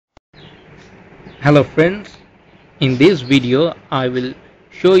Hello friends, in this video I will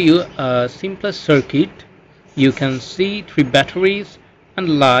show you a simple circuit. You can see three batteries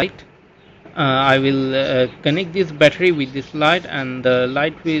and light. I will connect this battery with this light and the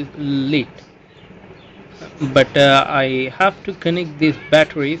light will lit, but I have to connect these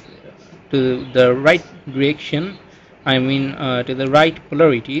batteries to the right direction, to the right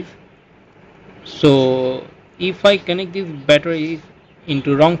polarities. So if I connect these batteries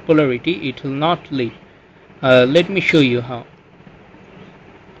into wrong polarity, it will not lit. Let me show you how.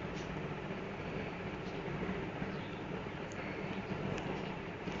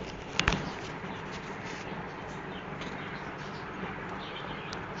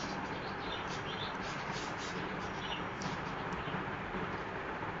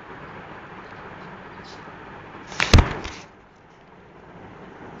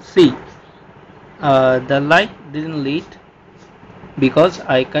 See, the light didn't lit because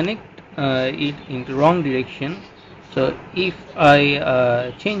I connect it into wrong direction. So if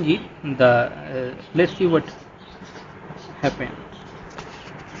I change it, let's see what happens.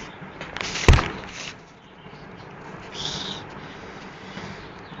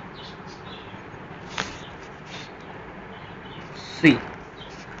 See,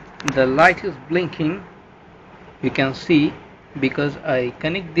 the light is blinking. You can see because I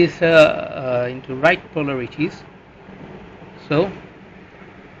connect this into right polarities. So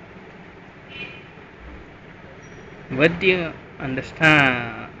what do you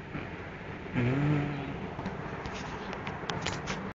understand?